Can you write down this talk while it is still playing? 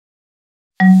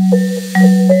Hello,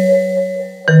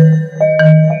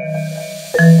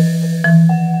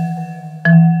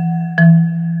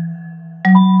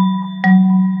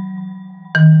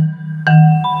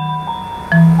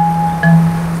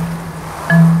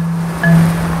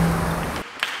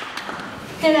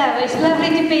 it's lovely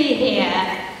to be here.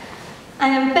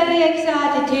 And I'm very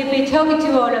excited to be talking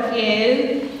to all of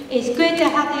you. It's great to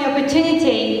have the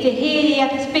opportunity to hear the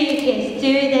other speakers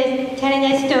telling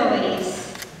their stories.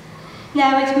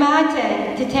 Now it's my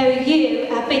turn to tell you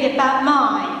a bit about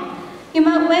mine. You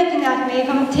might recognise me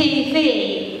from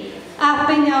TV. I've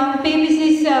been on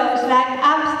BBC shows like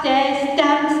Upstairs,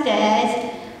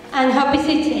 Downstairs and Holby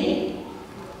City.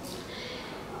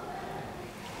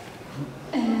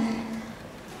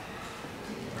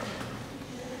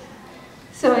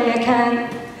 Sorry, I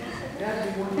can't.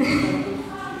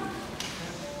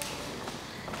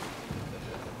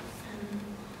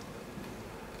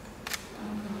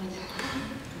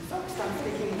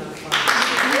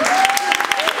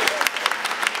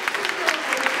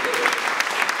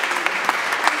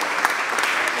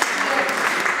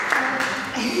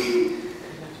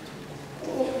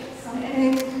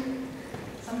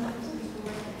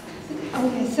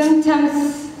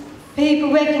 Sometimes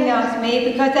people recognise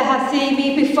me because they have seen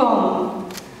me perform.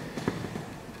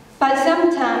 But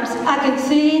sometimes I can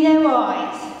see in their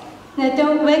eyes they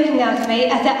don't recognise me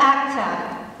as an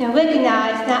actor. They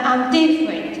recognise that I'm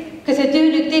different, because I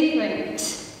do look different.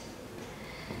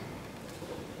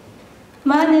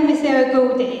 My name is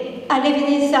Gordy. I live in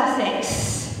East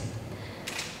Sussex.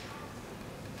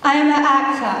 I am an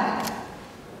actor.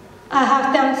 I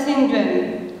have Down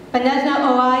syndrome, but that's not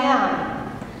all I am.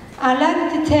 I'd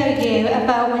like to tell you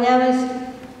about when I was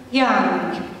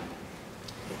young.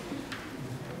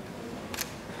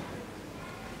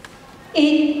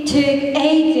 It took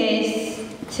ages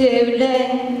to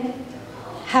learn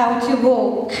how to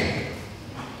walk.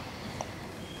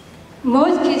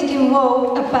 Most kids can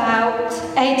walk about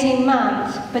 18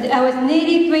 months, but I was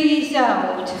nearly 3 years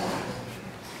old.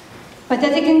 But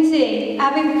as you can see,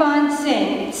 I've been fine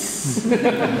since.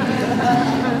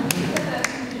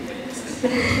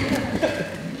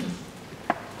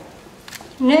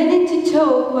 Learning to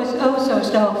talk was also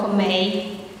slow for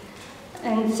me,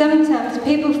 and sometimes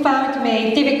people found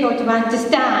me difficult to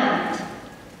understand.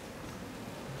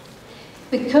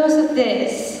 Because of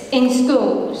this, in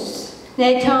schools,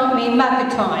 they taught me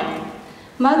Muggerton.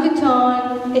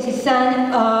 Muggerton is a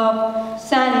sign of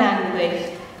sign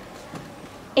language.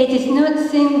 It is not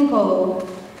simple.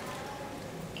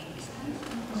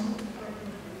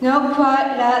 Not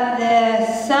quite like the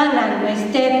sign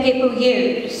language that people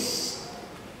use.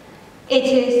 It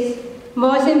is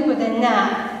more simple than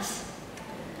that.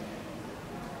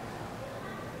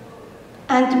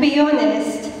 And to be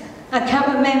honest, I can't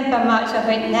remember much of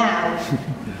it now.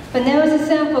 But there was a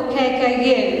sample cake I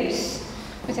used,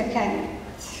 which I can't.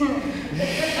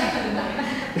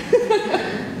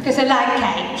 Because I like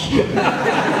cake.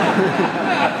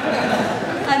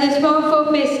 And a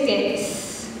spoonful biscuits.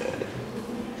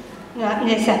 Like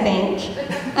this, I think.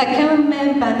 I can't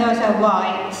remember, those are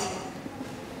white.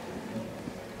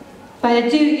 But I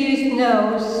do use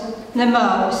those the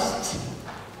most.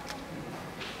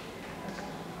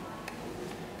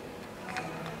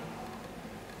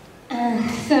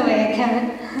 Sorry, I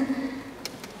can't.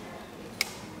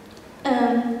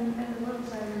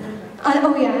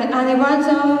 Oh yeah, and the ones I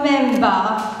remember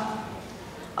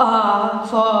are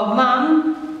for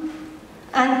Mum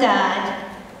and Dad.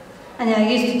 And I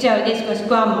used to joke this was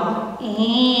Grandma.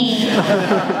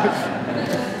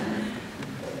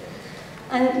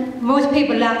 And most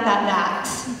people laughed at that.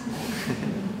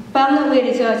 But I'm not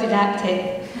really sure I liked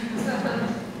it.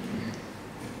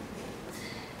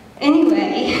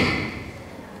 Anyway,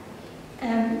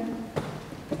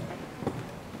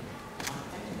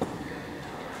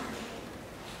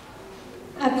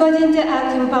 I got into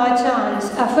acting by chance.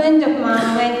 A friend of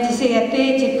mine went to see a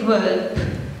theatre group,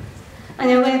 and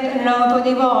I went along for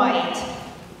the ride.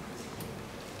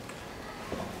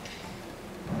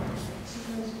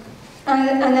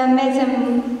 And I met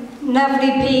some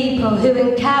lovely people who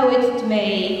encouraged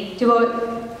me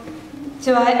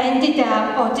so I ended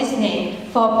up auditioning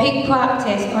for Pig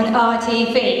Practice on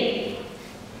RTV.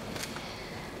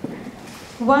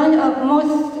 One of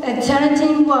most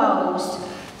challenging roles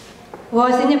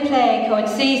was in a play called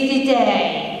Seize the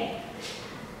Day,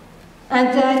 and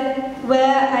that's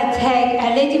where I take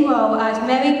a leading role as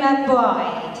Mary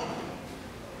McBride.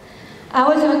 I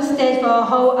was on stage for a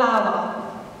whole hour.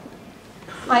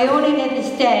 I only left the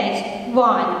stage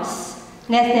once,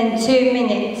 less than 2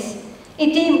 minutes.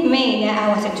 It didn't mean that I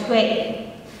was a twit,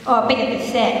 or a bit of a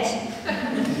set.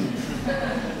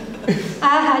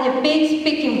 a big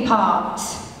speaking part.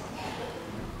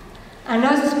 And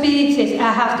those speeches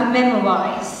I have to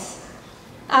memorize.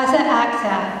 As an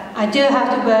actor, I do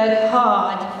have to work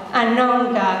hard and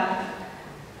longer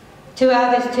to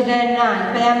others to learn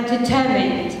lines, but I'm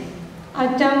determined. I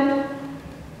don't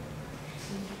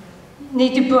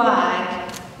need to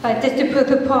brag, but just to prove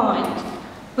a point.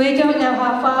 We don't know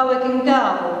how far we can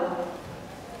go.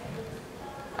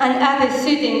 And others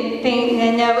shouldn't think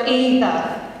they know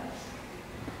either.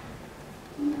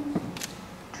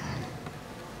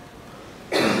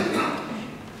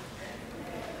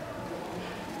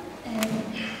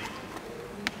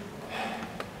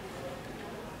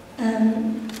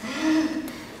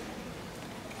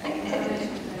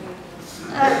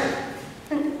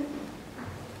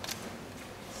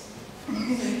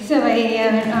 Sorry,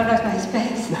 I lost my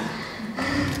space.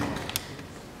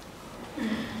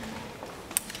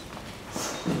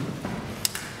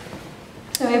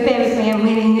 Sorry, bear with me, I'm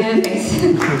really nervous.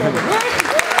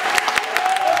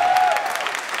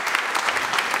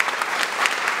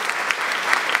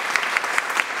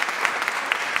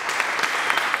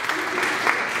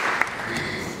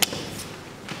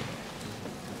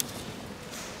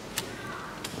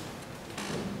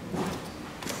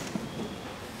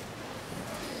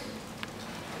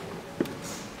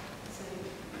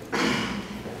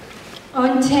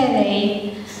 On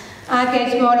telly, I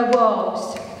get smaller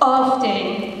roles.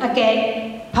 Often, I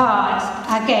get parts,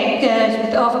 I get girls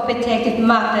with overprotective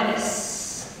mothers.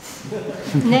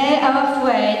 They are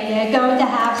afraid they're going to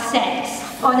have sex,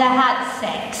 or they had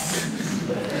sex.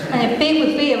 And a big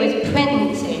reveal is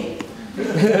pregnancy.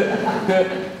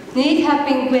 These have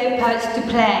been great parts to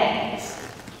play.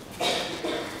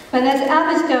 But there's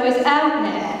other stories out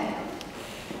there.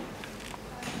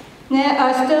 There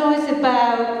are stories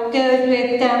about girls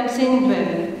with Down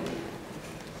syndrome.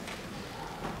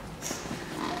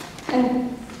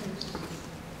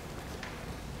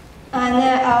 And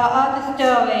there are other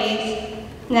stories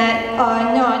that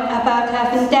are not about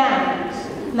having Downs.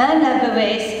 My number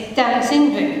is Down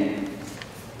syndrome.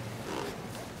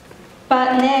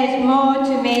 But there's more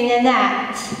to me than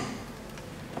that.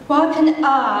 Why can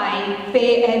I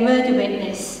be a murder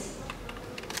witness?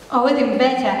 Or even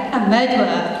better, a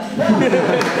murderer.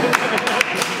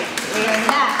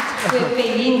 That would be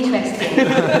interesting.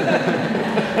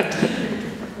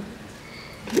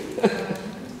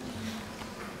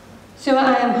 So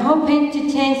I am hoping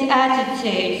to change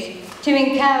attitudes, to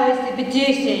encourage the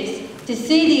producers to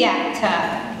see the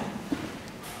actor,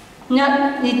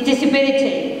 not the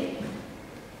disability,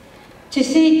 to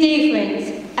see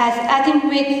difference as adding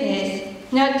richness,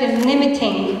 not just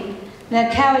limiting the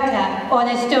character or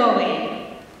the story,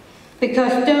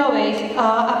 because stories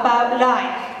are about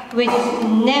life, which is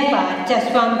never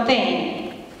just one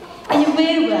thing. In the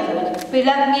real world, we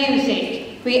love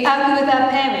music, we argue with our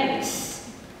parents,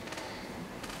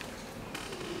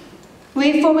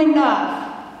 we fall in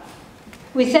love,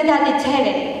 we set out the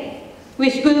telly, we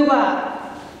screw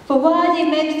up. For while it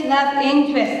makes love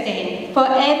interesting for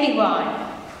everyone,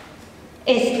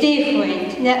 it's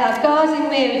different. There are girls in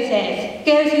wheelchairs,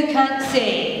 girls who can't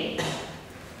see,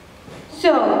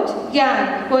 short,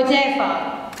 young,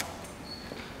 whatever,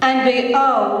 and we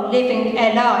all living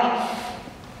a life.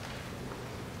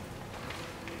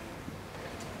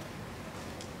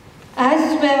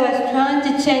 As well as trying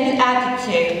to change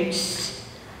attitudes,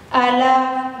 I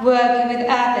love working with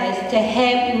others to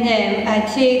help them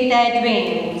achieve their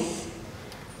dreams.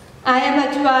 I am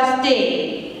a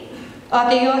trustee of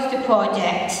the Oyster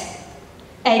Project,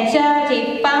 a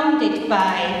charity founded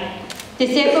by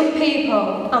disabled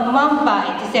people and run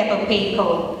by disabled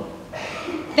people.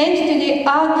 Thanks to the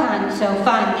Art Council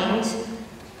fundings,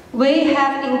 we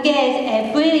have engaged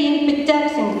a brilliant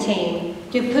production team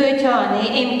to put on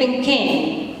the Infant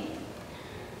King,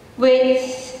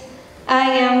 which I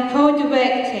am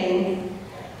co-directing.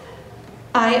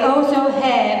 I also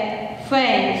have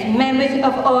friends, members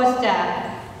of Oyster,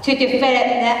 to develop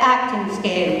their acting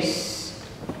skills.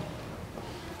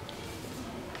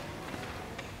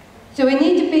 So we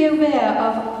need to be aware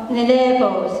of the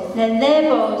labels they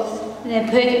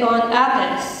put on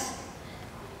others,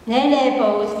 the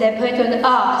labels they put on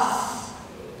us.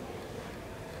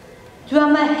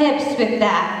 Drama helps with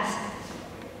that,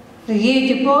 for you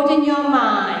to broaden your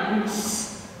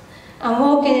minds and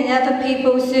walk in other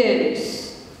people's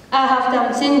shoes. I have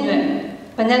Down syndrome,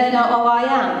 but that's not all I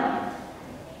am.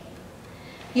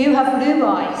 You have blue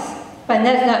eyes, but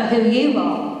that's not who you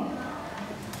are.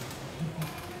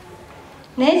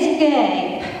 Let's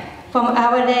escape from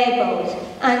our labels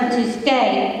and to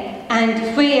escape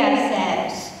and free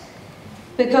ourselves,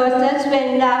 because that's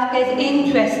when life gets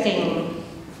interesting.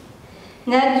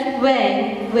 That's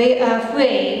when we are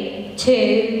free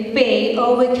to be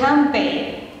all we can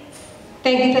be.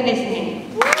 Thank you for listening.